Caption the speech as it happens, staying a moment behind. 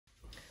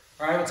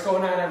All right, what's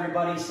going on,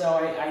 everybody? So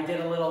I did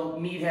a little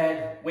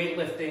meathead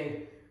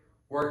weightlifting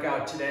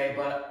workout today,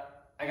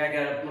 but I gotta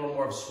get a little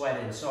more of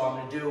sweat in. So I'm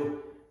gonna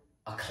do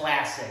a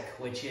classic,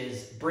 which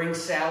is Bring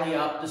Sally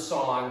Up, the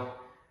song,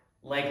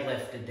 leg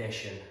lift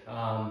edition.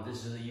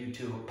 This is a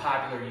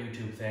popular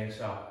YouTube thing,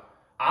 so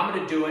I'm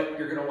gonna do it.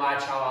 You're gonna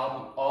watch how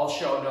I'm all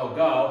show, no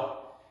go,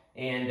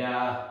 and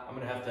I'm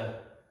gonna have to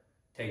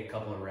take a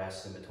couple of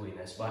rests in between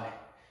this, but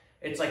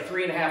it's like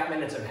 3.5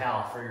 minutes of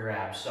hell for your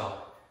abs, so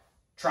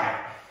try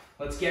it.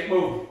 Let's get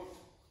moving.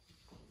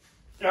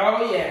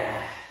 Oh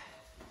yeah.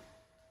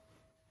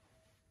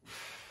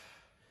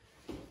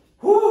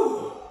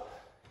 Whew.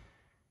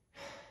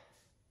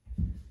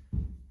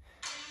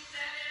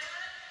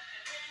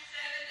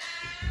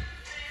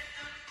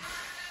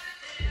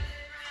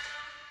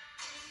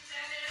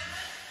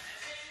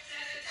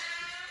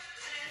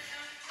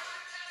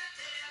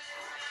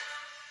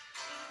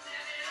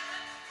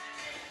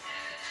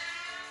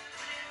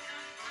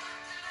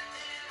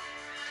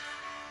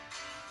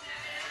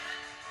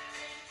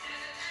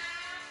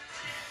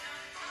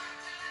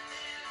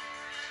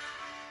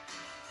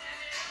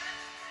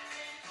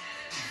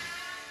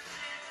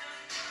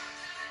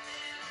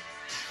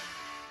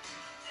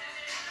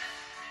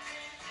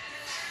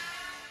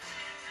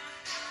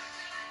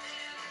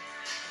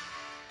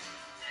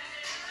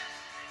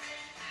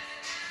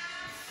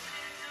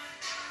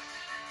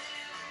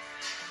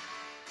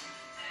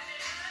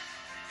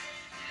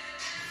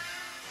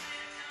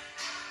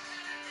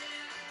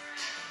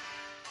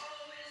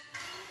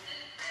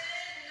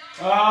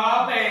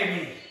 Oh,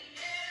 baby.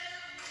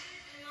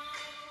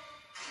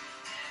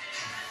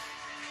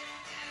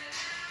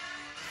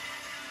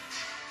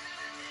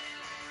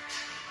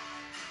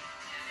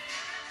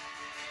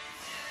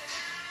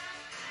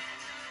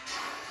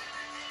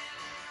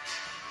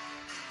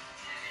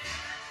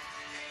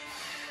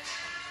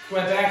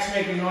 My back's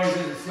making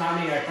noises. It's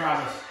not me, I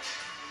promise.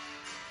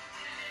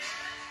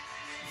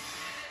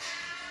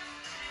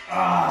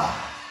 Ah.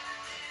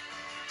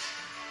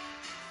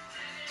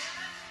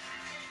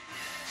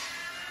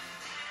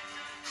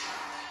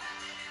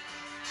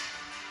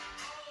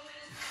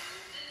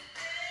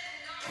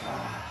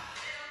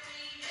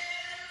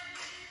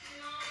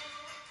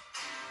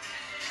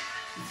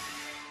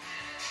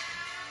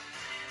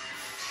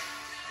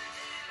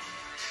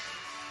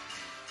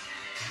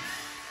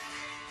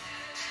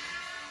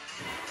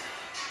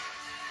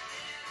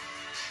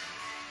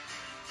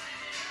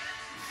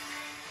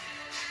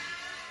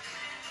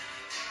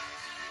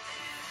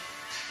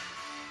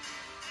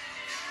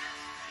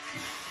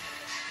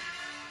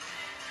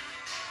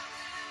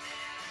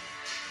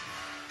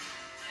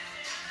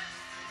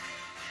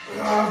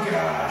 Oh,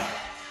 God.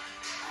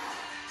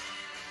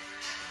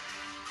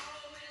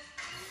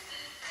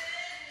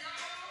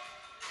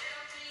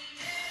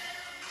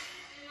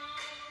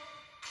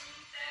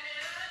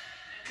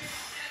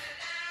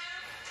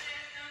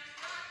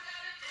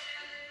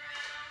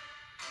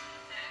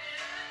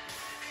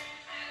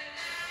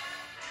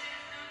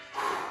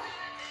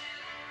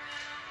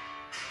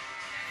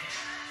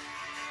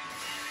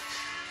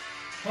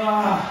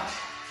 Ah.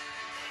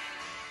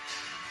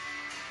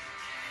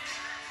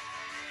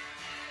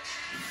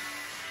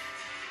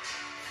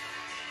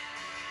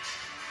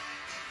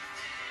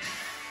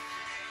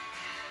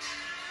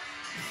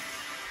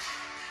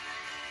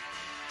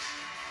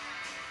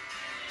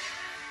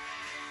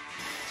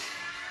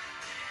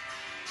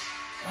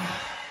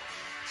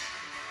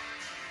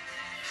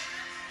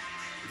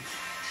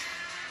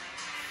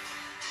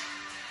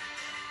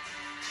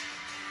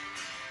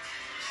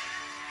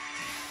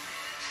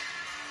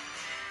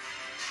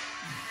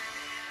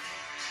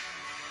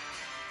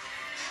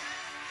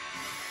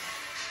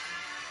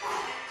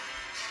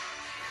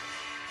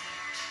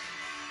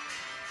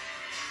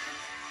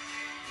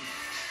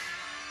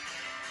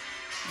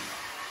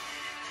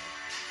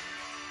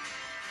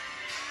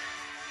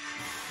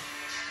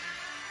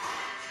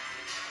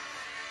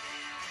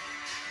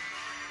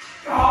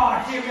 Oh,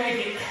 I can't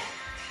make it.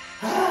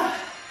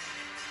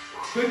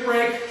 Quick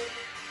break.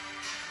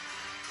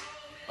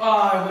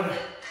 Oh,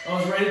 I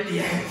was right at the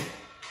end.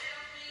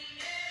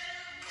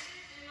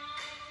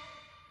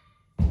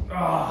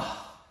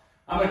 Oh,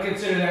 I'm gonna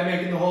consider that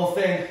making the whole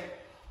thing.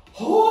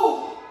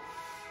 Oh,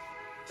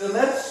 and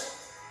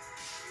that's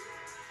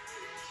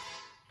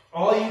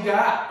all you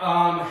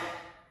got.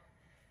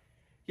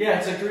 Yeah,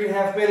 it's like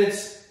 3.5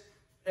 minutes.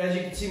 As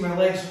you can see,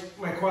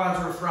 my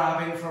quads were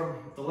throbbing from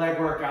the leg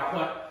workout,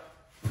 but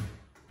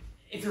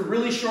if you're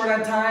really short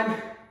on time,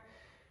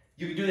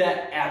 you can do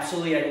that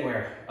absolutely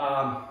anywhere.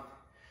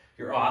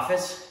 Your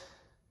office,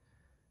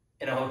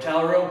 in a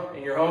hotel room,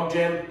 in your home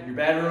gym, in your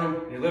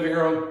bedroom, in your living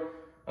room,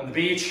 on the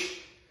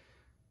beach,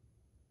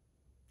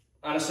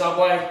 on a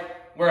subway,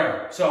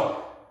 wherever.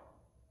 So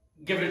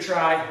give it a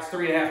try. It's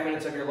 3.5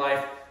 minutes of your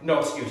life. No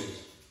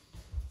excuses.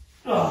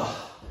 Ugh.